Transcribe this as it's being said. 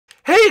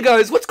Hey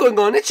guys, what's going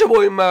on? It's your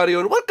boy Mario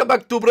and welcome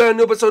back to a brand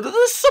new episode of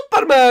the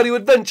Super Mario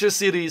Adventure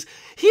series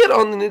here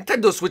on the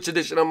Nintendo Switch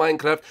edition of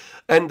Minecraft.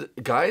 And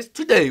guys,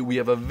 today we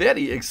have a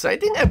very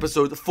exciting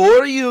episode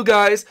for you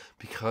guys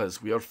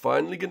because we are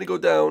finally going to go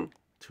down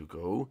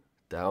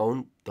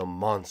the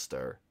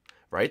monster.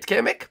 Right,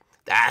 Kamek?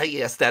 Ah,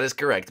 yes, that is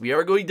correct. We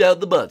are going down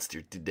the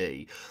monster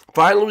today.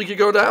 Finally, we can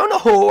go down.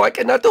 Oh, I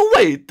cannot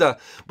wait.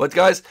 But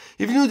guys,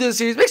 if you're new to the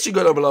series, make sure you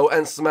go down below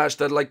and smash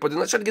that like button.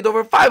 Let's try to get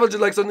over 500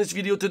 likes on this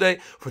video today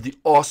for the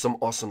awesome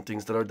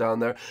things that are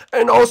down there.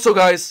 And also,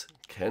 guys,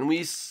 can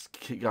we,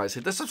 guys,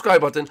 hit the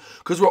subscribe button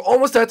because we're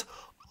almost at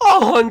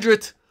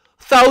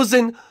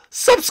 100,000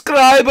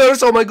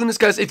 subscribers. Oh my goodness,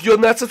 guys, if you have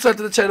not subscribed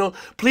to the channel,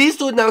 please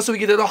do it now so we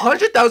get at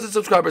 100,000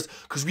 subscribers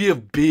because we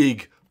have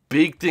big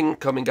thing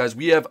coming, guys.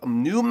 We have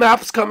new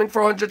maps coming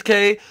for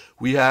 100k.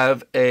 We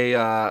have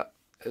a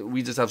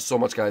we just have so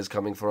much, guys,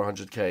 coming for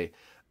 100k.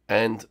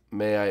 And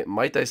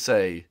might I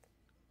say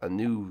a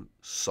new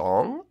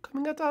song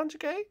coming at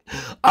 100k?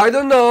 I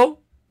don't know.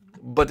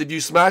 But if you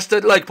smash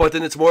that like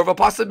button, it's more of a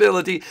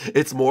possibility.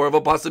 It's more of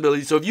a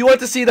possibility. So if you want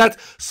to see that,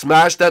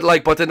 smash that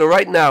like button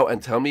right now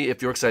and tell me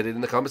if you're excited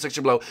in the comment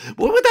section below.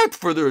 But without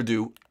further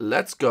ado,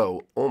 let's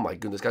go. Oh my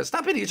goodness, guys.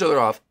 Stop hitting each other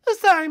off. Oh,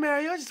 sorry,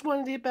 Mario. I just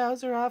wanted to hit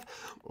Bowser off.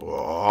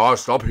 Oh,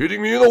 stop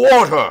hitting me in the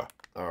water.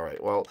 All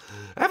right, well,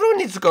 everyone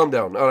needs to calm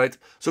down. All right.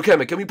 So,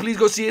 Kamek, can we please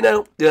go see it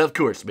now? Yeah, of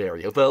course,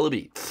 Mario. Follow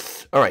me.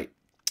 All right.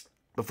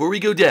 Before we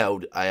go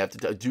down, I have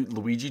to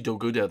Luigi, don't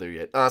go down there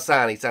yet.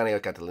 Sonny, I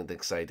got a little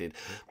excited.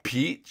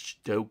 Peach,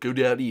 don't go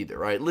down either.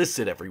 All right,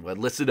 listen, everyone,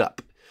 listen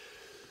up.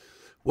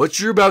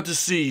 What you're about to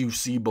see, you've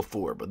seen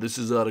before, but this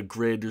is on a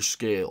grander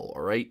scale,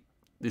 all right?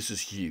 This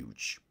is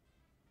huge.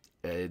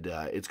 And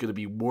it's going to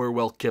be more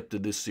well kept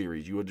in this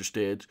series, you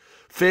understand?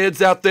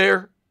 Fans out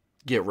there,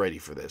 get ready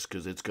for this,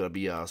 because it's going to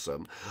be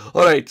awesome.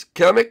 All right,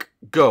 Kamek,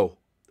 go.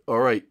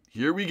 All right,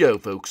 here we go,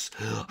 folks.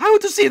 I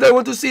want to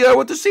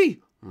see.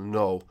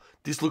 No.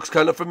 This looks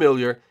kind of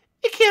familiar.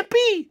 It can't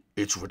be.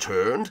 It's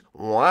returned.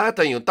 What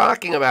are you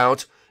talking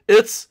about?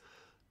 It's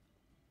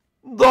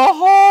the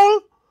Hall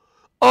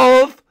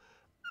of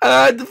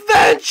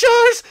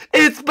Adventures.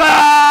 It's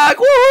back.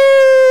 Woo!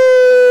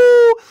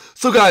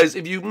 So guys,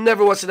 if you've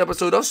never watched an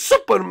episode of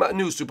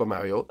New Super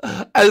Mario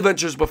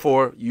Adventures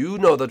before, you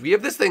know that we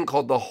have this thing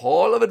called the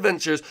Hall of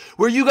Adventures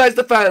where you guys,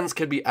 the fans,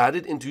 can be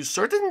added into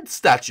certain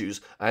statues.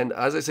 And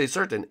as I say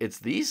certain, it's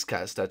these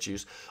kind of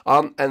statues.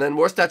 And then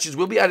more statues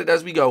will be added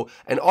as we go.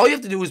 And all you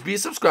have to do is be a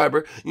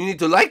subscriber. You need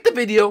to like the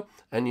video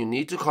and you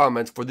need to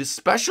comment for this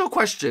special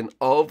question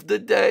of the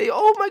day.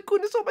 Oh my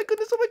goodness, oh my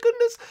goodness, oh my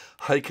goodness.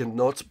 I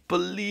cannot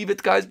believe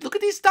it, guys. Look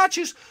at these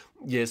statues.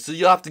 Yes, so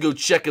you have to go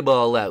check them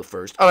all out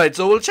first. All right,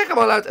 so we'll check them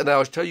all out, and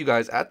I'll tell you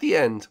guys at the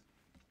end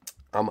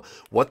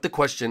what the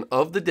question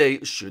of the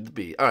day should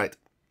be. All right.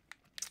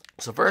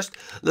 So first,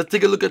 let's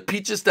take a look at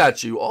Peach's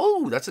statue.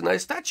 Oh, that's a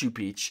nice statue,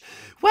 Peach.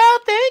 Well,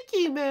 thank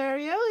you,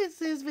 Mario. It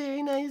is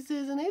very nice,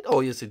 isn't it?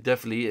 Oh, yes, it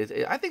definitely is.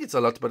 I think it's a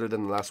lot better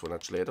than the last one,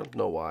 actually. I don't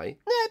know why.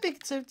 I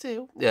think so,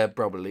 too. Yeah,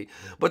 probably.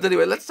 But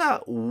anyway, let's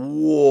start.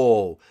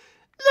 Whoa.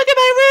 Look at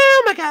my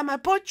room. I got my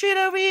portrait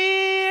over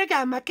here.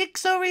 Got my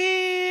kicks over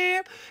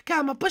here.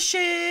 Got my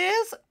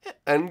bushes.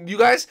 And you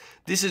guys,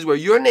 this is where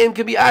your name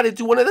can be added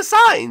to one of the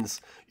signs.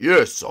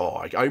 Yes,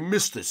 oh, I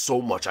miss this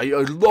so much. I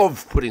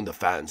love putting the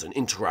fans and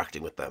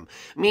interacting with them.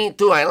 Me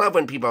too. I love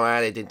when people are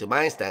added into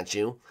my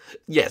statue.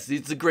 Yes,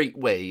 it's a great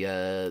way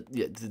to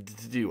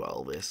do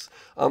all this.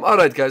 All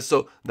right, guys.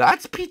 So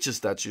that's Peach's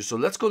statue. So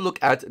let's go look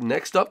at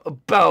next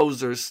up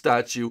Bowser's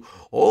statue.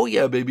 Oh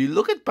yeah, baby.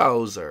 Look at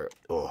Bowser.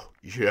 Oh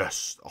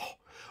yes. Oh,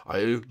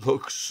 I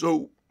look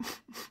so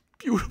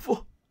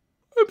beautiful.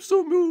 I'm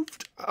so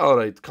moved. All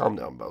right, calm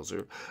down,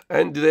 Bowser.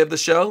 And do they have the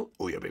shell?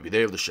 Oh, yeah, baby,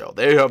 they have the shell.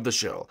 They have the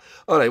shell.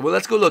 All right, well,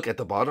 let's go look at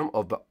the bottom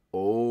of the...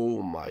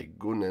 Oh, my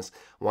goodness.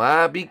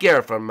 Well, be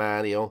careful,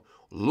 Mario.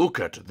 Look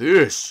at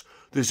this.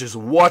 This is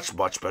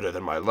much better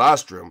than my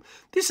last room.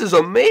 This is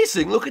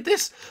amazing. Look at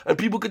this. And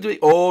people could do...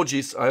 Oh,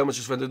 jeez, I almost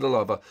just went into the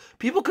lava.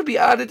 People could be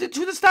added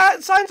into the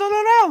signs all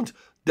around.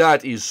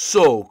 That is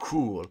so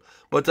cool.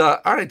 But,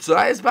 all right, so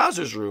that is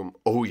Bowser's room.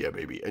 Oh, yeah,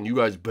 baby. And you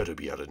guys better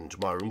be added into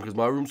my room because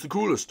my room's the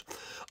coolest.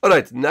 All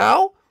right,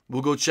 now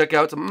we'll go check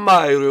out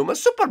my room,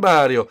 Super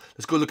Mario.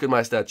 Let's go look at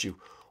my statue.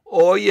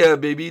 Oh, yeah,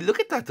 baby.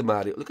 Look at that,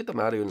 Mario. Look at the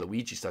Mario and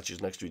Luigi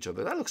statues next to each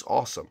other. That looks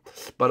awesome.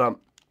 But,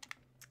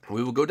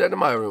 we will go down to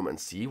my room and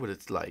see what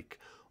it's like.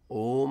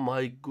 Oh,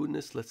 my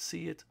goodness. Let's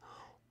see it.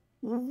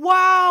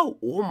 Wow.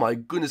 Oh, my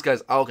goodness,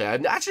 guys. Okay,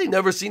 I've actually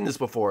never seen this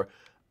before.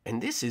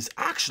 And this is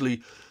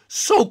actually...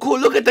 so cool.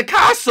 Look at the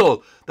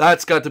castle.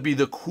 That's got to be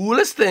the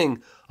coolest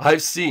thing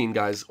I've seen,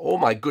 guys. Oh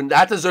my goodness,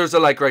 that deserves a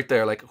like right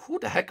there. Like, who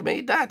the heck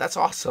made that? That's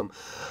awesome.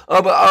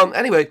 But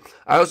anyway,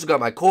 I also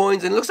got my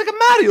coins, and it looks like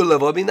a Mario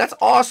level. I mean, that's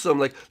awesome.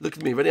 Like, look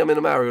at me, ready? I'm in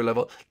a Mario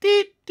level.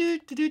 Wait, yeah,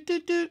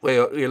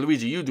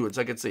 Luigi, you do it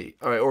so I can see.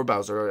 All right, or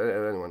Bowser,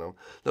 or anyone.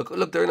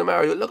 Look, they're in a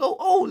Mario. Look,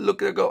 oh, look,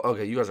 there go.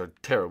 Okay, you guys are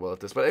terrible at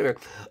this, but anyway,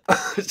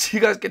 so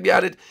you guys can be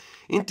added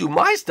into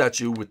my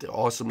statue with the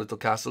awesome little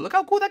castle. Look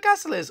how cool that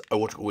castle is. I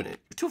want to go in it.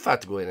 You're too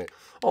fat to go in it.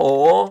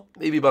 Oh,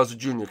 maybe Bowser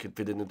Jr. can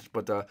fit in it,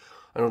 but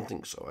I don't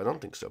think so. I don't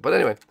think so. But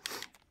anyway,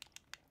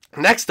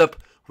 next up,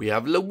 we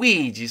have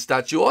Luigi's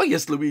statue. Oh,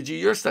 yes, Luigi,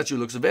 your statue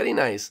looks very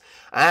nice.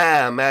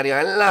 Ah, Mario,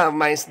 I love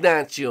my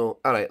statue.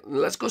 All right,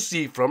 let's go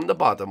see from the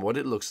bottom what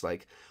it looks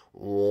like.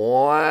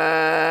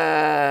 Wow.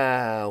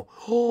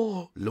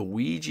 Oh,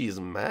 Luigi's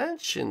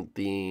Mansion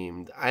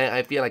themed.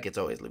 I feel like it's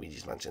always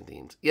Luigi's Mansion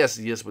themed. Yes,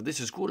 but this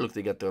is cool. Look,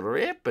 they got the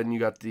rip, and you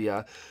got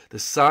the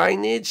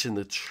signage and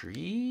the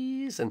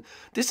trees. And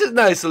this is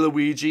nice,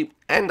 Luigi.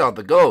 And all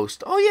the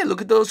ghosts. Oh, yeah,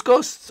 look at those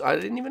ghosts. I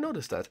didn't even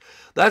notice that.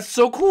 That's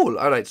so cool.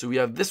 All right, so we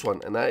have this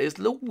one, and that is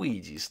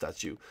Luigi's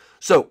statue.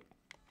 So,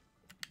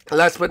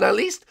 last but not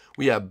least,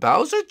 we have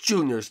Bowser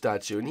Jr.'s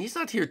statue, and he's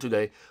not here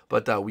today,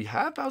 but we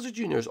have Bowser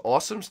Jr.'s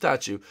awesome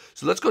statue.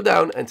 So let's go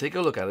down and take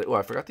a look at it. Oh,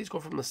 I forgot these go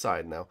from the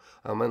side now.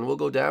 And we'll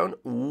go down.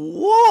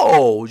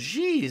 Whoa,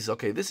 jeez.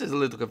 Okay, this is a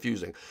little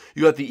confusing.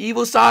 You got the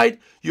evil side,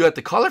 you got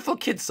the colorful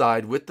kid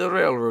side with the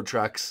railroad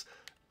tracks,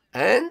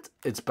 and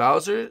it's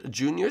Bowser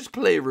Jr.'s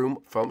playroom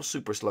from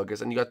Super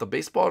Sluggers. And you got the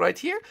baseball right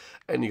here,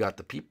 and you got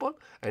the people,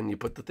 and you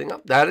put the thing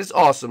up. That is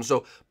awesome.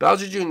 So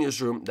Bowser Jr.'s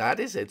room, that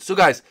is it. So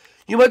guys,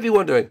 you might be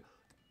wondering,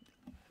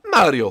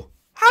 Mario,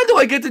 how do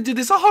I get to do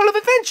this Hall of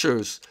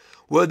Adventures?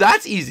 Well,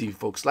 that's easy,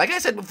 folks. Like I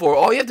said before,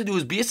 all you have to do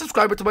is be a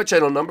subscriber to my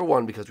channel,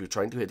 #1, because we're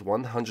trying to hit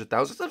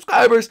 100,000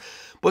 subscribers.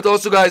 But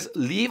also, guys,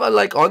 leave a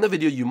like on the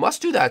video. You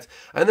must do that.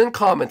 And then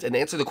comment and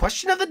answer the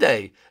question of the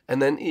day.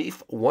 And then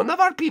if one of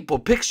our people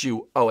picks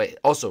you... Oh, wait.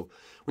 Also,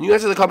 when you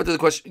answer the comment to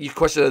the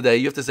question of the day,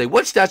 you have to say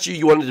what statue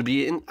you wanted to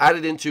be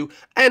added into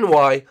and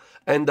why.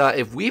 And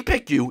if we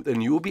pick you,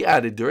 then you will be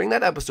added during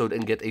that episode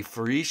and get a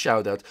free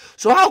shout out.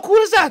 So how cool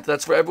is that?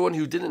 That's for everyone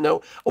who didn't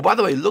know. Oh, by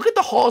the way, look at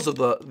the halls of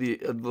the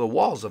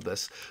walls of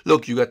this.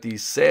 Look, you got the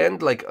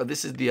sand, like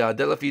this is the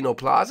Delfino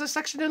Plaza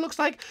section, it looks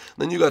like.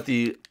 Then you got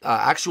the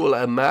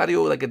actual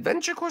Mario like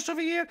adventure course over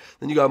here.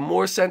 Then you got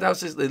more sand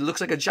houses. It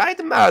looks like a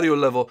giant Mario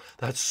level.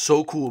 That's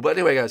so cool. But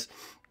anyway, guys,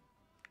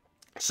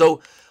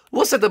 so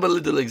we'll set up a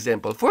little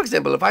example. For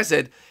example, if I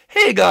said,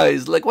 hey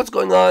guys, like what's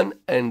going on?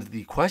 And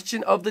the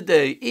question of the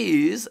day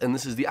is, and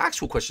this is the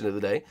actual question of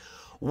the day,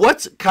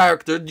 what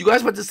character do you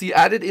guys want to see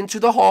added into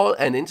the hall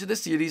and into the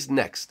series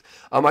next?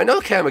 I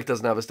know Kamek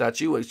doesn't have a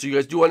statue, so you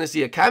guys do want to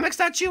see a Kamek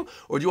statue,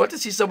 or do you want to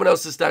see someone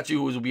else's statue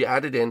who will be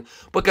added in?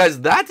 But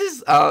guys, that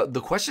is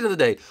the question of the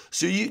day.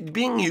 So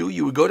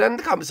you would go down in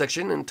the comment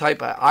section and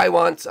type, I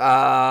want,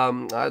 I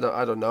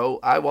don't know,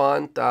 I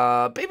want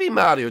Baby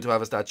Mario to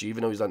have a statue,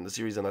 even though he's not in the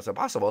series and that's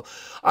impossible.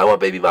 I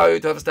want Baby Mario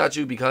to have a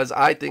statue because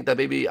I think that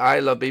I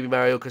love Baby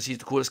Mario because he's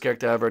the coolest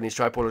character ever and he's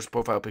Tripolar's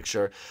profile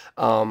picture.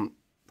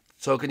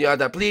 So can you add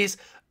that, please?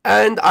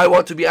 And I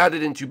want to be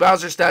added into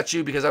Bowser's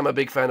statue because I'm a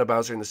big fan of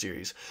Bowser in the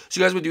series. So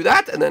you guys would do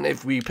that, and then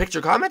if we picked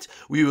your comment,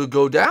 we will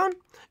go down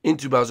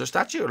into Bowser's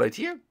statue right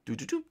here.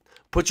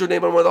 Put your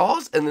name on one of the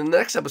halls, and in the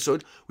next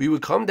episode, we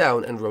would come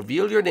down and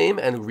reveal your name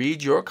and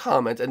read your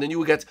comment, and then you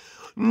will get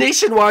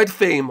nationwide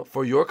fame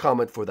for your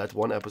comment for that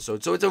one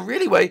episode. So it's a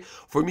really way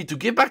for me to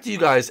give back to you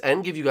guys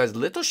and give you guys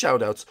little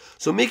shout outs.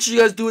 So make sure you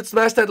guys do it.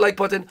 Smash that like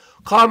button.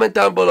 Comment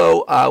down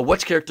below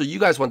which character you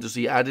guys want to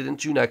see added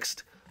into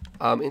next.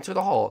 Into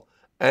the hall.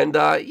 And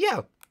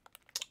yeah,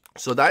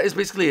 so that is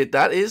basically it.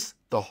 That is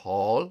the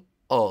Hall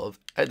of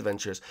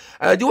Adventures.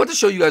 And I do want to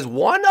show you guys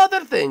one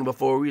other thing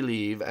before we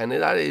leave, and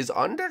that is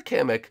under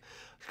Kamek,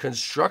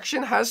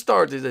 construction has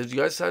started. As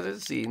you guys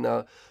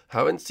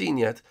haven't seen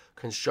yet,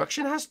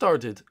 construction has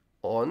started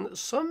on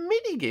some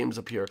mini games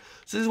up here.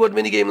 So this is what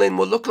mini game lane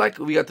will look like.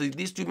 We got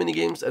these two mini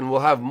games, and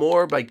we'll have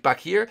more like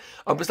back here.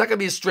 It's not gonna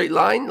be a straight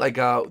line like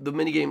the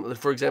mini game.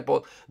 For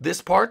example,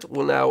 this part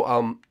will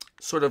now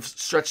sort of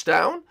stretch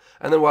down,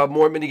 and then we'll have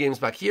more mini games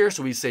back here,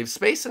 so we save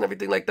space and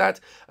everything like that.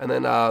 And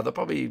then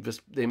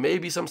there may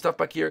be some stuff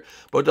back here,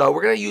 but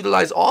we're gonna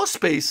utilize all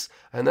space,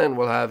 and then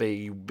we'll have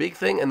a big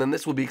thing, and then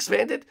this will be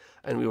expanded,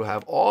 and we will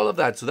have all of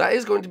that. So that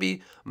is going to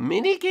be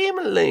mini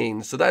game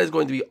lane. So that is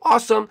going to be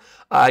awesome.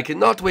 I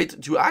cannot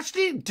wait to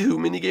actually do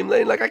mini game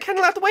lane. Like I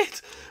cannot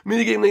wait.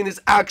 Mini game lane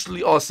is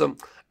actually awesome.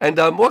 And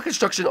more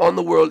construction on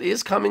the world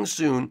is coming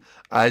soon.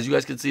 As you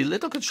guys can see,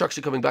 little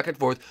construction coming back and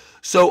forth.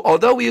 So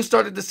although we have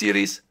started the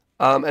series,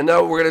 and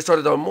now we're going to start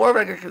it on more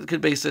regular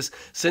basis,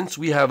 since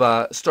we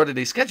have started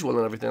a schedule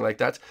and everything like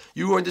that,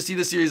 you're going to see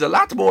the series a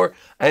lot more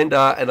and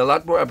a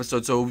lot more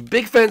episodes. So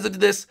big fans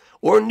of this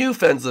or new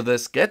fans of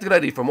this, get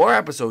ready for more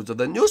episodes of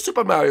the new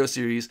Super Mario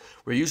series,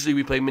 where usually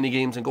we play mini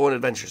games and go on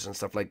adventures and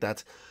stuff like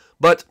that.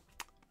 But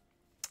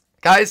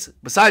guys,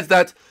 besides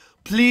that,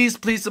 please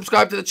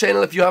subscribe to the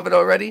channel if you haven't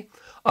already.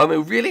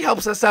 It really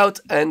helps us out,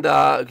 and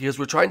because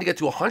we're trying to get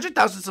to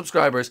 100,000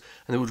 subscribers,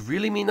 and it would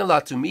really mean a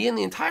lot to me and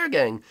the entire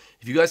gang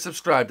if you guys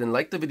subscribed and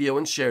liked the video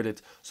and shared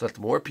it so that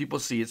more people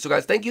see it. So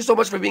guys, thank you so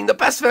much for being the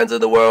best fans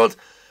in the world,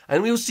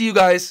 and we will see you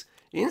guys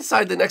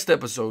inside the next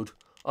episode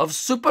of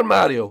Super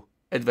Mario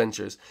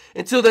Adventures.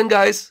 Until then,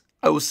 guys,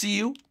 I will see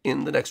you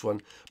in the next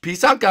one.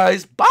 Peace out,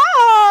 guys.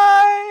 Bye!